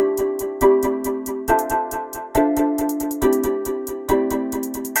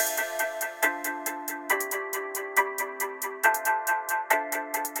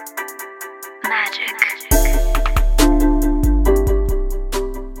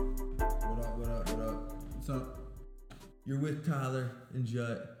with Tyler and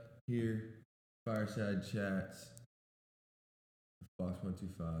Jut here, Fireside Chats, Fox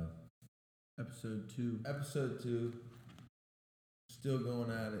 125. Episode 2. Episode 2. Still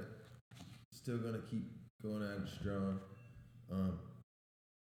going at it. Still gonna keep going at it strong.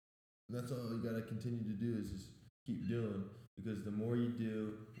 That's all you gotta continue to do is just keep doing, because the more you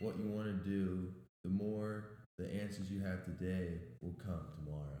do what you want to do, the more the answers you have today will come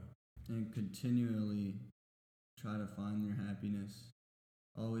tomorrow. And continually try to find your happiness.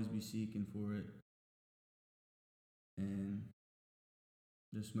 Always be seeking for it. And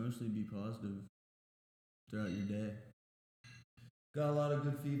just mostly be positive throughout your day. Got a lot of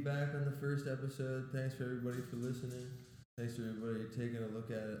good feedback on the first episode. Thanks for everybody for listening. Thanks for everybody taking a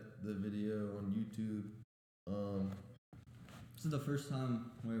look at the video on YouTube. This is the first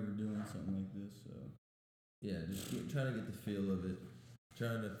time we're ever doing something like this, so Yeah, just trying to get the feel of it.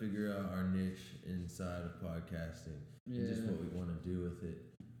 Trying to figure out our niche inside of podcasting. And just what we want to do with it.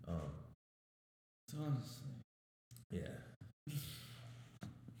 Honestly. Yeah.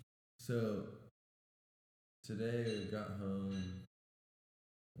 So, today I got home,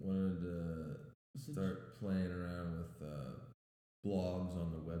 wanted to start playing around with blogs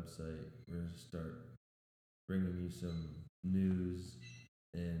on the website. We're going to start bringing you some news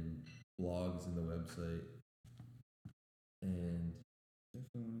and blogs in the website. And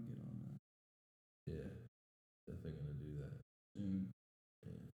Definitely want to get on that yeah, definitely going to do that. soon.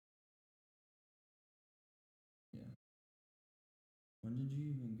 Yeah. When did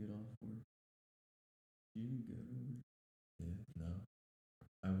you even get off work? Did you even go to work? Yeah, no.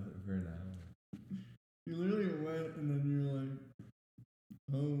 I went for an hour. You literally went and then you're like,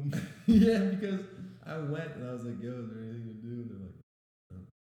 home. Yeah, because I went and I was like, yo, is there anything to do? And they're like, no.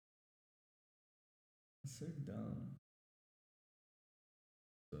 That's so dumb.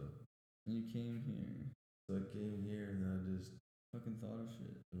 So And you came here, I came here and I just fucking thought of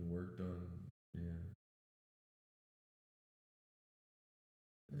shit. worked on, yeah.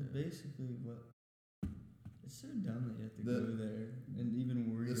 Basically, what? It's so dumb that you have to The- go there and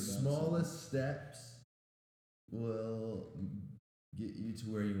even worry The about smallest steps will get you to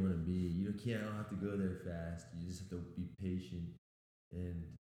where you want to be. You can't have to go there fast. You just have to be patient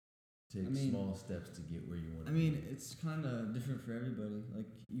and take small steps to get where you want to be. I mean, it's kind of different for everybody. Like,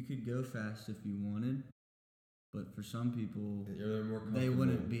 you could go fast if you wanted, but for some people, They're more they comfortable.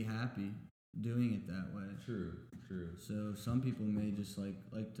 wouldn't be happy doing it that way. True. So some people may just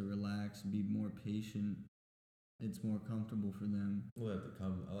like to relax, be more patient. It's more comfortable for them. We'll have to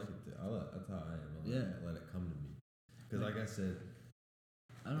come. I like it. That's how I am. Let it come to me. Because, like I said,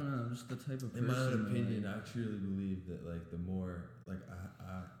 I don't know. I'm just the type of person. in my own that, opinion, I truly believe that the more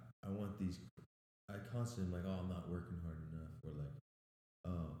I want these. I constantly am like, oh, I'm not working hard enough, or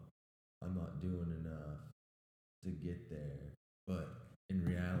oh, I'm not doing enough to get there. But in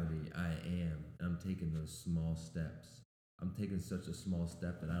reality, I am. I'm taking those small steps. I'm taking such a small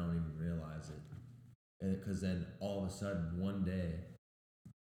step that I don't even realize it. And because then all of a sudden, one day,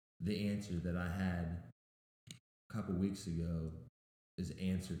 the answer that I had a couple weeks ago is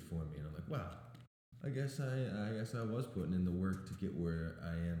answered for me, and I'm like, wow. I guess I was putting in the work to get where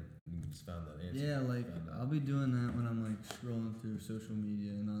I am. And just found that answer. Yeah, I'll be doing that when I'm scrolling through social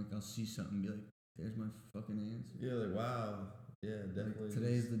media and I'll see something and be like, there's my fucking answer. Yeah, wow. Yeah, definitely.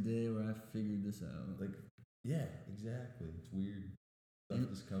 Today's the day where I figured this out. Yeah, exactly. It's weird. Stuff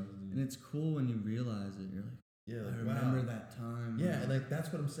just comes to you. And it's cool when you realize it. You're like, yeah, I remember that time. Yeah, and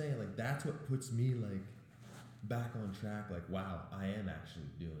that's what I'm saying. That's what puts me back on track. Wow, I am actually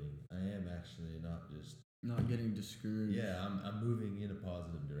not getting discouraged. Yeah, I'm moving in a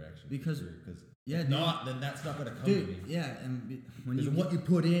positive direction. Because if not, then that's not gonna come to me. Yeah, and what you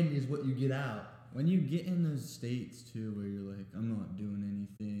put in is what you get out. When you get in those states too, where you're like, I'm not doing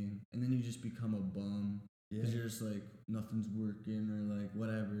anything, and then you just become a bum because you're just nothing's working or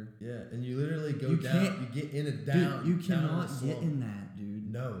whatever. Yeah, and you literally go down. You get in a down. Dude, you cannot get in that,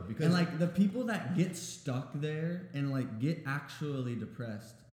 dude. No, because the people that get stuck there and get actually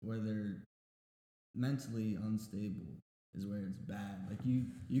depressed, where they're mentally unstable, is where it's bad.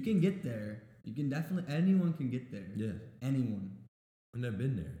 You can get there. You can anyone can get there. Yeah, anyone. And I've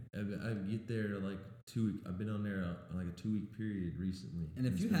been there. I get there to 2 weeks. I've been on there a 2-week period recently. And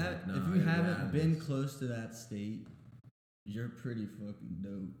if you haven't been close to that state, you're pretty fucking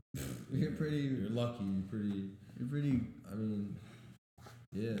dope. You're lucky. You're pretty. I mean,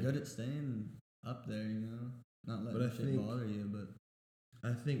 yeah. Good at staying up there, not letting shit bother you. But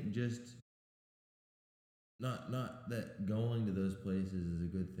I think just not that going to those places is a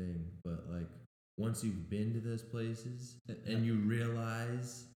good thing, but once you've been to those places and you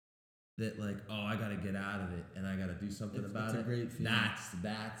realize that like, oh, I gotta get out of it and I gotta do something about it's a it. great feeling.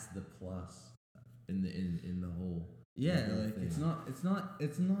 That's the plus in the whole. Yeah, the whole like thing.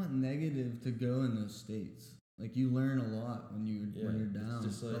 it's not negative to go in those states. Like you learn a lot when Yeah, you're it's down.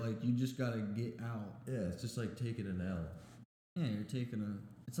 just But like you just gotta get out. Yeah, it's just like taking an L. Yeah,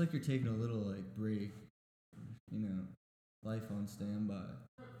 it's like you're taking a little like break. You know, life on standby.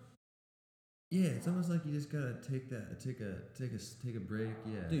 Yeah, it's almost like you just gotta take a break.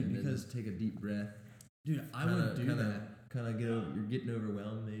 Yeah, Dude, and then because- just take a deep breath. Dude, I would do that. Kind of you're getting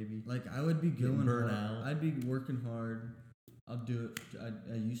overwhelmed maybe. Like I would be Getting going burnt hard. out. I'd be working hard. I'll do it.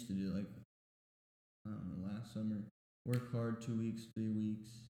 I used to do it, like I don't know, last summer. Work hard 2 weeks, 3 weeks,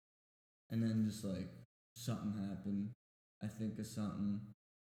 and then just like something happened. I think of something,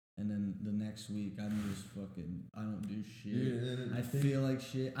 and then the next week I'm just fucking. I don't do shit. Yeah, I feel like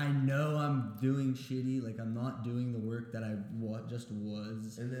shit. I know I'm doing shitty. Like I'm not doing the work that I just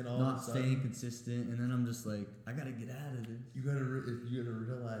was. And then all not of a sudden, staying consistent. And then I'm just like, I gotta get out of this. you gotta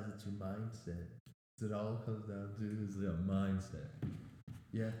realize it's your mindset. It all comes down to is your mindset.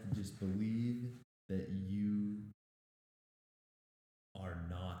 You have to just believe that you are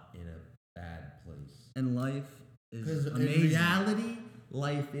not in a bad place. And life Because is in amazing. reality,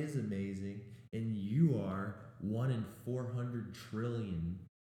 life is amazing, and you are 1 in 400 trillion.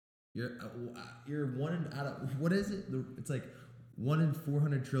 You're one out of what is it? It's like 1 in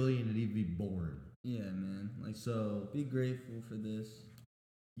 400 trillion to even be born. Yeah, man. Like, So be grateful for this.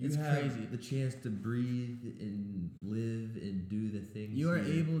 you It's have crazy. the chance to breathe and live and do the things. You are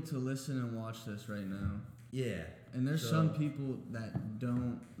here. able to listen and watch this right now. Yeah. And there's So- some people that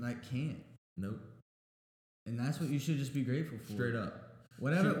can't. Nope. And that's what you should just be grateful for. Straight up.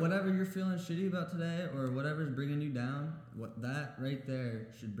 Whatever you're feeling shitty about today, or whatever's bringing you down, that right there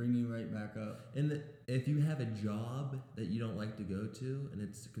should bring you right back up. And if you have a job that you don't like to go to and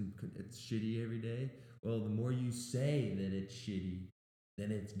it's shitty every day, well, the more you say that it's shitty,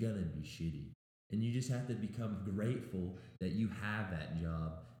 then it's gonna be shitty. And you just have to become grateful that you have that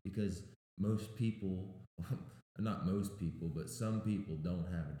job, because most people, not most people, but some people don't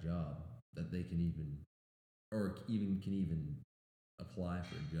have a job that they can even apply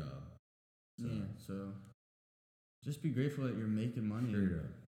for a job. So, Yeah, so just be grateful that you're making money. straight up.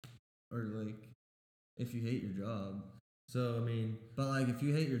 Or like, if you hate your job. So, I mean, But like, if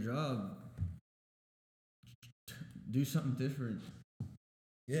you hate your job, do something different.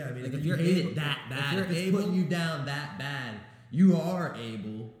 yeah, I mean, Like, if if you you're hate able- it that if bad, you're if it's able- putting you down that bad, you are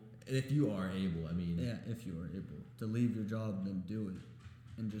able. If you are able, I mean, Yeah, if you are able to leave your job, then do it,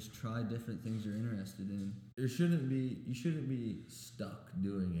 and just try different things you're interested in. you shouldn't be stuck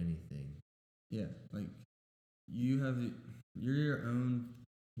doing anything. Yeah, like you're your own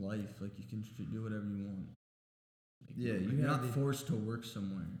life. Like you can do whatever you want. Like, Yeah, you you're have not the- forced to work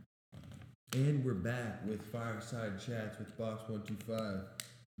somewhere. And we're back with Fireside Chats with Box 125,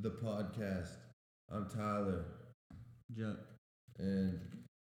 the podcast. I'm Tyler, and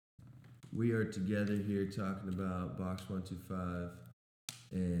we are together here talking about Box 125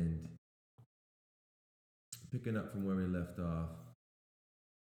 and picking up from where we left off.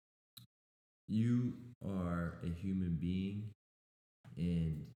 You are a human being,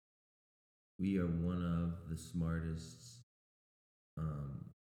 and we are one of the smartest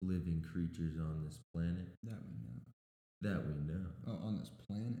living creatures on this planet That we know. that we know. Oh, on this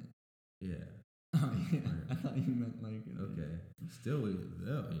planet. Yeah. Oh yeah, I thought you meant like. Okay. Still,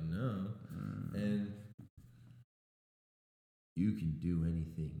 that we know. And you can do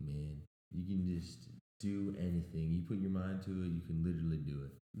anything, man. You can just do anything. You put your mind to it, you can literally do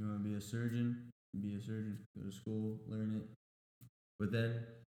it. You want to be a surgeon? Be a surgeon. Go to school, learn it. But then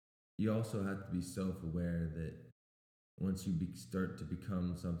you also have to be self-aware that once you start to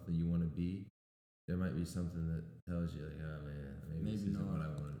become something you want to be, there might be something that tells you like, oh man, maybe this Maybe isn't not. what I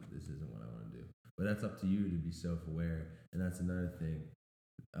want. This isn't what I want to do. But that's up to you to be self-aware, and that's another thing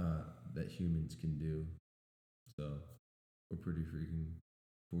that humans can do. So we're pretty freaking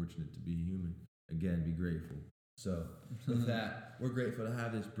fortunate to be human. Again, be grateful. So with that, we're grateful to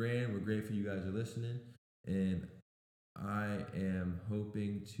have this brand. We're grateful you guys are listening, and I am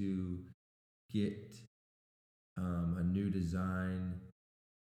hoping to get a new design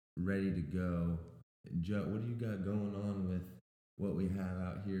ready to go. Joe, what do you got going on with what we have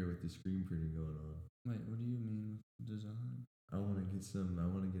out here with the screen printing going on? Wait, what do you mean with design? I want to get some. I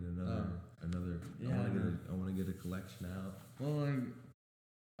want to get another. Yeah, I want to get a collection out. Well, like,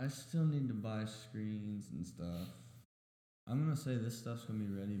 I still need to buy screens and stuff. I'm gonna say this stuff's gonna be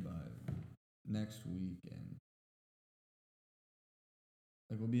ready by next weekend.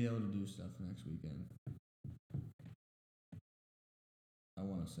 Like, we'll be able to do stuff next weekend. I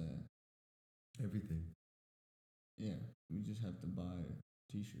want to say. Everything. Yeah, we just have to buy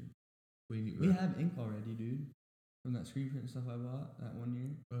a t-shirt. We We have ink already, dude. From that screen print stuff I bought that one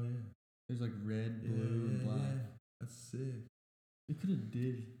year. Oh yeah. There's like red, blue, and black. Yeah. That's sick. We could have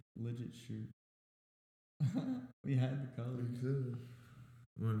did legit shirt. We had the colors. We could.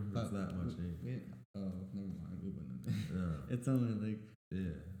 Wonder if it's But that much ink. Oh, never mind. We wouldn't have. No. It's only like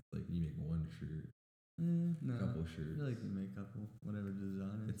Yeah. Like you make one shirt, no. couple I shirts. feel like you make a couple, whatever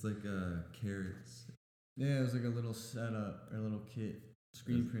design. It's like carrots. Yeah, it was like a little setup or a little kit,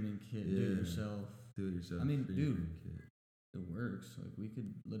 screen printing kit. Do it Yeah. yourself. Do it yourself. I mean, screen dude. print kit. It works. Like we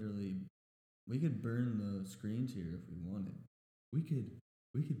could burn the screens here if we wanted. We could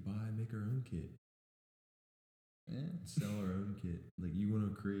make our own kit. Yeah. Sell our own kit. Like you want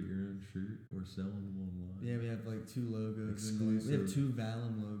to create your own shirt or sell them online. Yeah, we have like 2 logos in there. We have Exclusive. 2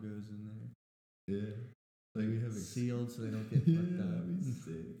 Vallum logos in there. Yeah. Like we have Sealed so they don't get yeah, fucked up. that'd be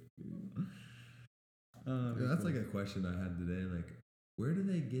sick, dude. Oh, Yeah, that's like a question I had today. Like, where do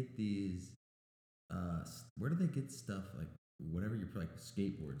they get these? Where do they get stuff like whatever you're like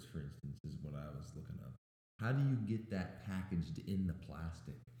skateboards, for instance, is what I was looking up. How do you get that packaged in the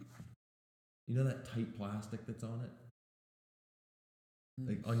plastic? You know that tight plastic that's on it,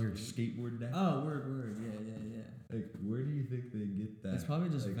 like on your skateboard deck. Oh, word. Yeah. Like, where do you think they get that? It's probably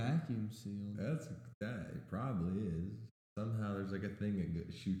just like, vacuum sealed. that. It probably is. Somehow there's like a thing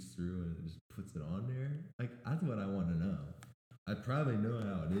that shoots through and it just puts it on there. Like that's what I want to know. I probably know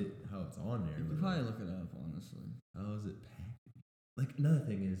how it's on there. You but could probably look it up, honestly. how is it packaged? Like another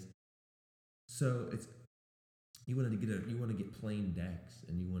thing is, so it's you want to get plain decks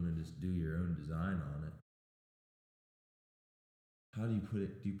and you want to just do your own design on it. How do you put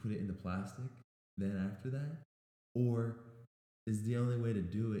it? Do you put it in the plastic then after that, or is the only way to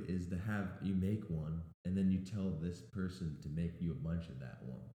do it is to have you make one and then you tell this person to make you a bunch of that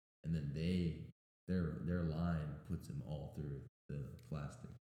one and then their line puts them all through the plastic.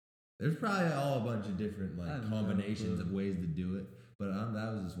 There's probably all a bunch of different I like have no combinations clue. of ways to do it, but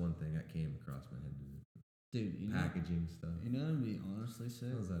that was just one thing that came across my head. Dude, Packaging stuff. You know what would be honestly sick?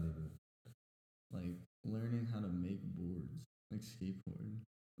 How does that even? Like learning how to make boards, like skateboard.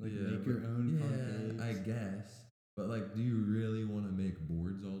 Like Yeah, make your but- own Yeah, concaves. I guess. But like, do you really want to make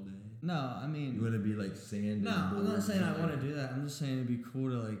boards all day? No, I mean You want to be like sanding? no, I'm not boards saying I and, want like- to do that. I'm just saying it'd be cool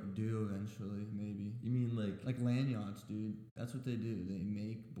to like do eventually, maybe. You mean like Lanyards, dude. That's what they do. They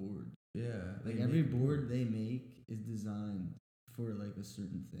make boards. yeah? Like they every make board they make is designed for like a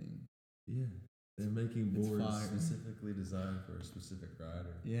certain thing. Yeah, they're making It's boards fire. specifically designed for a specific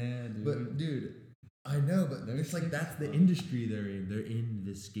rider. Yeah, dude. But dude, I know, but They're it's like sick that's as the fuck. industry they're in. They're in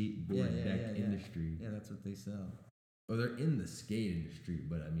the skateboard deck yeah. industry. Yeah, that's what they sell. Or they're in the skate industry,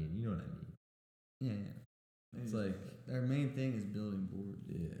 but I mean, you know what I mean. Yeah. It's like Their main thing is building boards.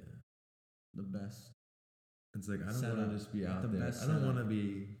 yeah. The best. It's like I don't Setup. want to just be out The there. best I don't setup. want to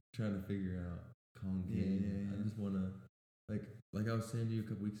be trying to figure out concave. Yeah. I just want to like I was saying to you a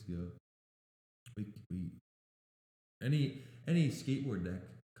couple weeks ago. We any skateboard deck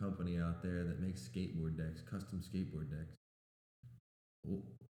company out there that makes skateboard decks, custom skateboard decks,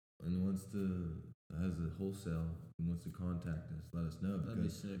 and has a wholesale and wants to contact us, let us know That'd be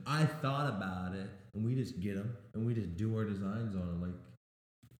because sick. I thought about it and we just get them and we just do our designs on them like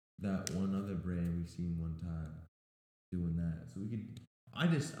that one other brand we seen one time doing that. So we could.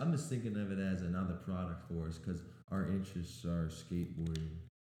 I'm just thinking of it as another product for us because our interests are skateboarding.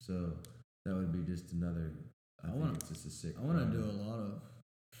 So that would be just another. I think it's just a sick. I want to do product. a lot of.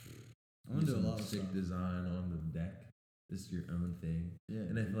 I want to do a Some lot of sick stuff. design on the deck. This is your own thing. Yeah.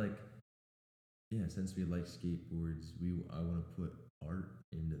 And I feel like, yeah, since we like skateboards, I want to put art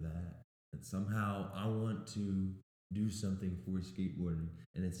into that. And somehow I want to do something for skateboarding,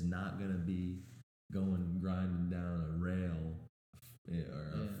 and it's not gonna be going grinding down a rail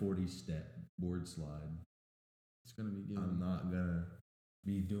or a 40-step board slide. It's gonna be good. I'm not gonna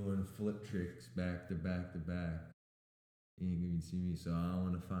be doing flip tricks back to back to back. You ain't gonna see me, so I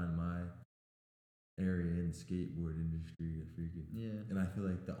want to find my area in the skateboard industry to freaking. Yeah. And I feel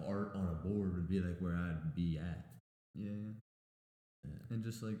like the art on a board would be like where I'd be at. Yeah. Yeah. And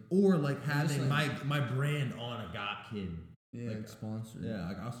just like Or like just having like- my brand on a Got Kid. like sponsor. Yeah,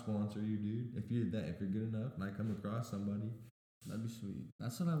 like I'll sponsor you, dude. If you're good enough, and I come across somebody. That'd be sweet.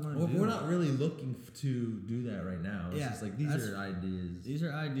 That's what I want to Well, do. we're not really looking to do that right now. It's Yeah, just like these that's- are ideas. These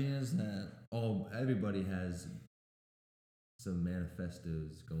are ideas that Everybody has some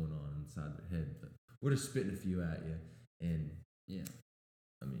manifestos going on inside their head, but we're just spitting a few at you, and yeah.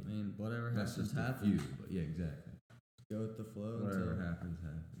 I mean, I mean, whatever that's happens, just a happens. few, but yeah, exactly. Go with the flow. Whatever until- happens,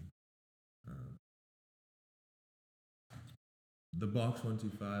 happens. Um, the Box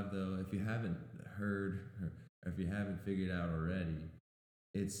 125 though, if you haven't heard or if you haven't figured out already,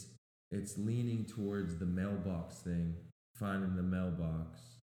 it's leaning towards the mailbox thing, finding the mailbox,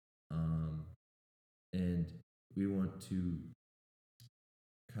 and we want to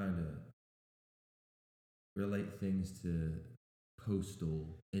kind of relate things to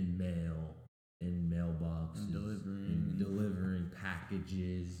postal and mail and mailboxes And delivering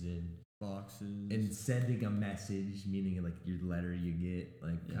packages and boxes. and sending a message, meaning like your letter you get,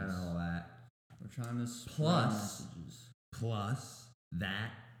 like kind of Yes. all that. We're trying to spread Plus- messages. Plus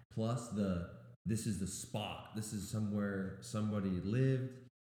this is the spot. This is somewhere somebody lived.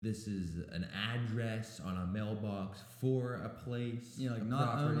 This is an address on a mailbox for a place. Yeah, like a not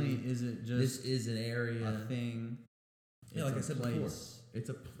property. only is it This just is an area. a thing. Yeah, it's like a I said before, place.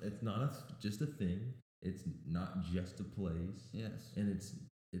 it's not just a thing. It's not just a place, Yes. and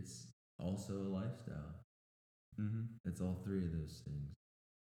it's also a lifestyle. Mm-hmm. It's all three of those things.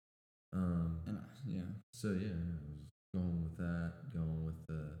 And yeah. So yeah, I was going with that. Going with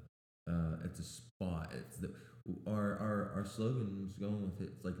the it's a spot. It's the our slogan was going with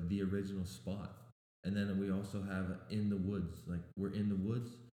it. It's like the original spot, and then we also have in the woods. Like we're in the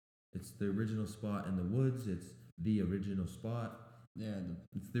woods. It's the original spot in the woods. It's the original spot. Yeah.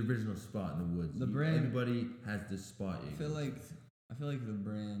 It's the original spot in the woods. The brand- Everybody has this spot. I feel like the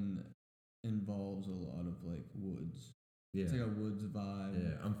brand involves a lot of like woods. yeah, It's like a woods vibe.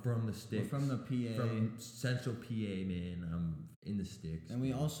 yeah. I'm from the We're sticks. from the PA. From Central PA, man. I'm in the sticks. And we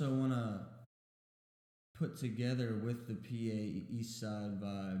man. also want to put together with the PA East Side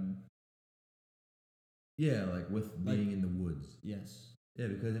vibe. Yeah, like with Like- being in the woods. Yes. Yeah,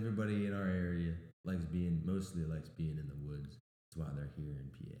 because everybody in our area mostly likes being in the woods. That's why they're here in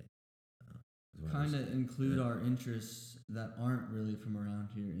PA. That's why Kind they're- of include yeah. our interests that aren't really from around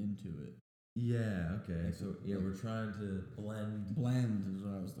here into it. Yeah, okay. Like- So yeah, we're trying to Blend is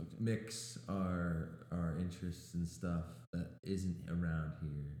what I was looking at. mix our interests and stuff that isn't around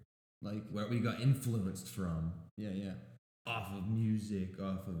here. Like, Where we got influenced from yeah. off of music,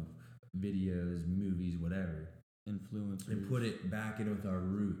 off of videos, movies, whatever. Influencers. And put it back in with our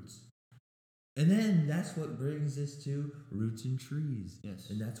roots. And then that's what brings us to Roots and Trees. Yes.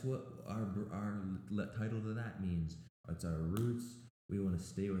 And that's what our title to that means. It's our roots. We want to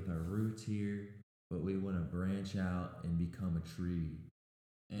stay with our roots here, but we want to branch out and become a tree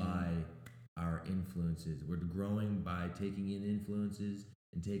And by our influences. We're growing by taking in influences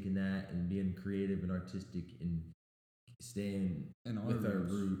and taking that and being creative and artistic and staying and our with our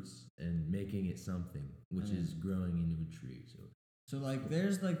roots. roots and making it something, which And- is growing into a tree. So like,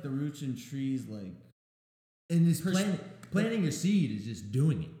 there's like the roots and trees, like, And this Pers- planting your seed is just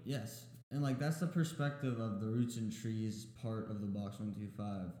doing it. yes. And like, that's the perspective of the roots and trees part of the Box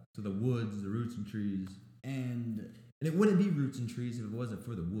 125. So the woods, the roots and trees. And And it wouldn't be roots and trees if it wasn't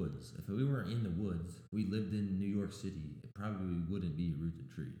for the woods. If we weren't in the woods, we lived in New York City, it probably wouldn't be roots and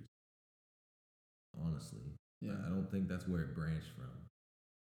trees. Honestly. yeah. I don't think that's where it branched from.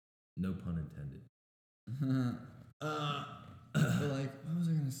 No pun intended. But like, what was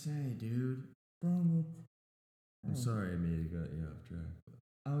I gonna say, dude? I'm sorry I made it got you off track.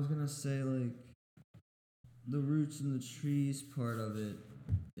 I was gonna say like, the roots and the trees part of it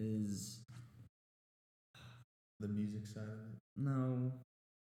is The music side of it no.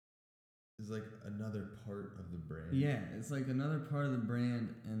 is like another part of the brand. Yeah, it's like another part of the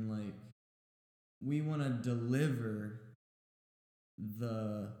brand, and like, we want to deliver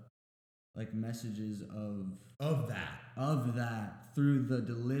the like messages Of that. of that through the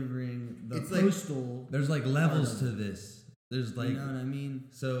delivering the It's like- postal. There's like levels Part to of this. There's like you know what I mean?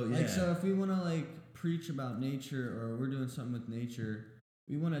 so yeah. Like, so if we want to like preach about nature, or we're doing something with nature,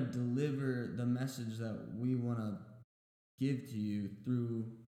 we want to deliver the message that we want to give to you through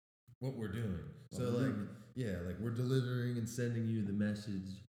what we're doing. what So we're like doing. yeah, like we're delivering and sending you the message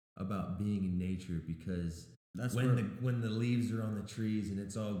about being in nature because That's when where, when the leaves are on the trees and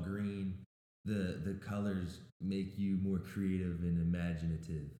it's all green, the colors make you more creative and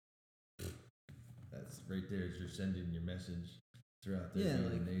imaginative. That's right there. Is you're sending your message throughout the Yeah, day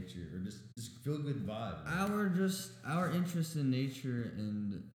like- in nature, or just feel good vibe. our interest in nature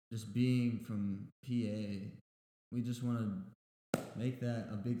and just being from PA, we just want to make that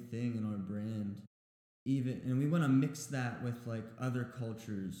a big thing in our brand. And we want to mix that with like other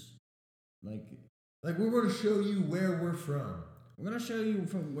cultures. Like, Like we want to show you where we're from. we're gonna show you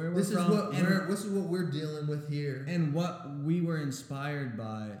from where we're This is from, what and, this is what we're dealing with here. and what we were inspired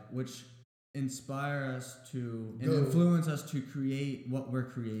by, which inspire us to and Go. influence us to create what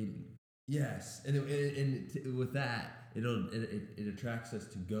we're creating. Yes, and with that, it attracts us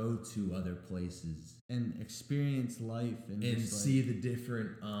to go to other places and experience life and and just, see the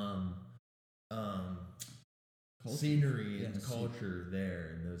different scenery and Yes. culture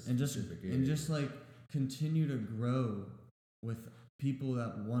there in those and just specific areas. and just like continue to grow with people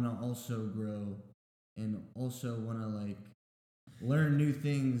that want to also grow and also want to like learn new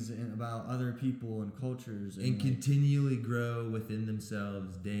things about other people and cultures and like, continually grow within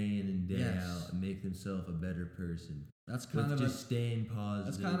themselves day in and day Yes. out and make themselves a better person. that's kind With of just staying positive.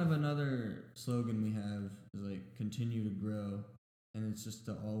 that's kind of another slogan we have is like continue to grow, and it's just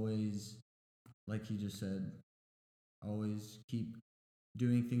to always, like he just said, always keep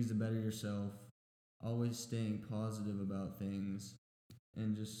doing things to better yourself, always staying positive about things,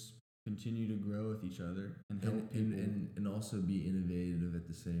 and just continue to grow with each other and help people. and also be innovative at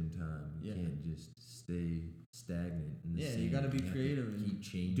the same time. You Yeah. can't just stay stagnant in the Yeah, same. you gotta be have to creative and keep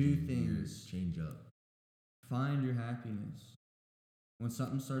changing. do gears, things. change up. Find your happiness. When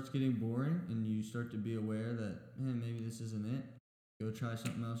something starts getting boring and you start to be aware that, man, maybe this isn't it, go try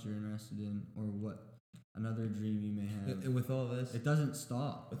something else you're interested in or what another dream you may have. And with all this, It doesn't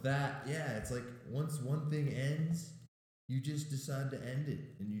stop. with that, yeah, it's like once one thing ends, you just decide to end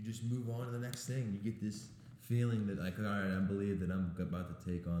it and you just move on to the next thing. You get this feeling that like, all right, I believe that I'm about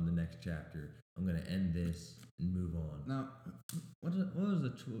to take on the next chapter. I'm gonna end this and move on. Now, what was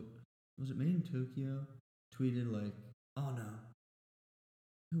the was it Made in Tokyo? Tweeted like, oh no,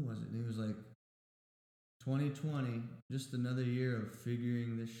 who was it? It was like 2020, just another year of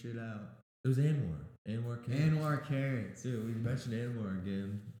figuring this shit out. It was Anwar Carrots. Anwar Carrots. Dude, we mentioned Anwar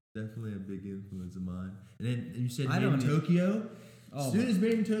again. Definitely a big influence of mine. And then you said I Made in don't even- Tokyo. Oh, Students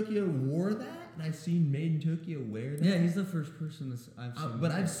Made in Tokyo wore that, and I've seen Made in Tokyo wear that. yeah, he's the first person I've seen.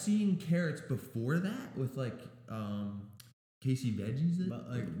 But I've seen Carrots before that with like Casey Veggies But,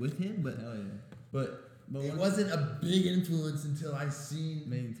 like, with him, but hell yeah. but But it what- wasn't a big influence until I seen.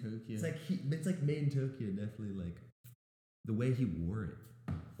 Made in Tokyo. It's like Made in Tokyo. Definitely like the way he wore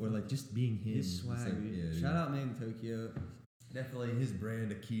it, or like just being him. his It's swag. like, Dude. yeah, Shout out Made in Tokyo. Definitely his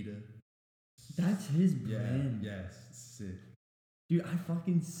brand, Akita. That's his brand. Yes, sick. Dude, I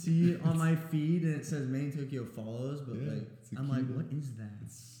fucking see it on my feed and it says Made in Tokyo follows, but Yeah, like it's a I'm like, cute- what is that?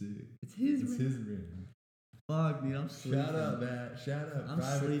 It's sick. It's his It's brand. his brand. Fuck, dude, I'm sleeping. Shout out, Matt. Shout out, I'm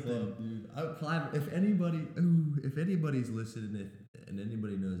Private sleeping. Club, dude. Private. If anybody's listening, and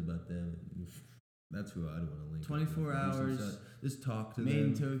anybody knows about them, that's who I'd want to link. up 24 with. Do some hours. stuff. Just talk to Made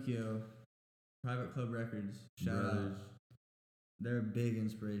in them. Tokyo. Private Club Records. Shout Brothers. out. They're a big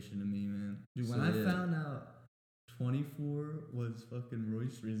inspiration to me, man. Dude, when So, I yeah. found out 24 was fucking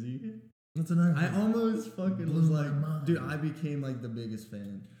Royce Rizzy, That's another. I almost fucking Blew was my like, mind. dude, I became like the biggest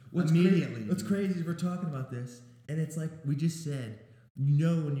fan. What's Immediately. What's crazy is we're talking about this, and it's like we just said. You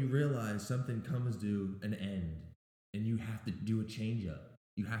know when you realize something comes to an end, and you have to do a change up.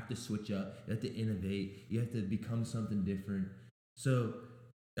 You have to switch up. You have to innovate. You have to become something different. So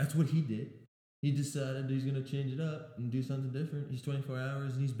that's what he did. He decided he's gonna change it up and do something different. He's 24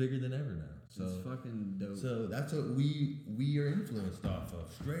 hours and he's bigger than ever now. So It's fucking dope. so that's what we are influenced off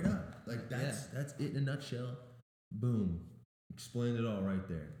of, straight up. Like that's it in a nutshell. Boom, explained it all right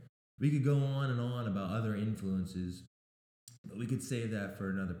there. We could go on and on about other influences, but we could save that for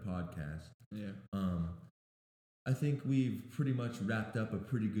another podcast. yeah. I think we've pretty much wrapped up a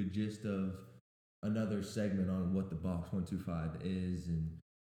pretty good gist of another segment on what the Box 125 is and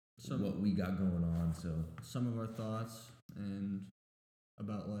what we got going on. So Some of our thoughts and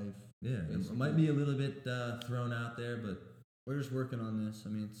about life. yeah, it Basically. might be a little bit thrown out there, but We're just working on this. I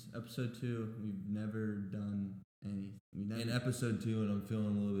mean, it's episode 2. We've never done anything. We never. in episode 2, and I'm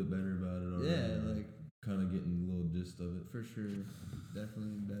feeling a little bit better about it already. Yeah, like kind of getting a little gist of it. for sure,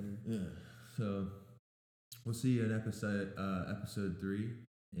 definitely better. Yeah. So we'll see you in episode 3,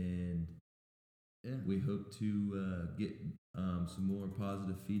 and Yeah. we hope to get some more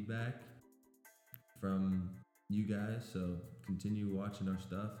positive feedback from you guys. So continue watching our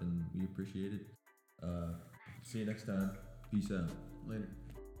stuff, and we appreciate it. See you next time. Peace out. Later.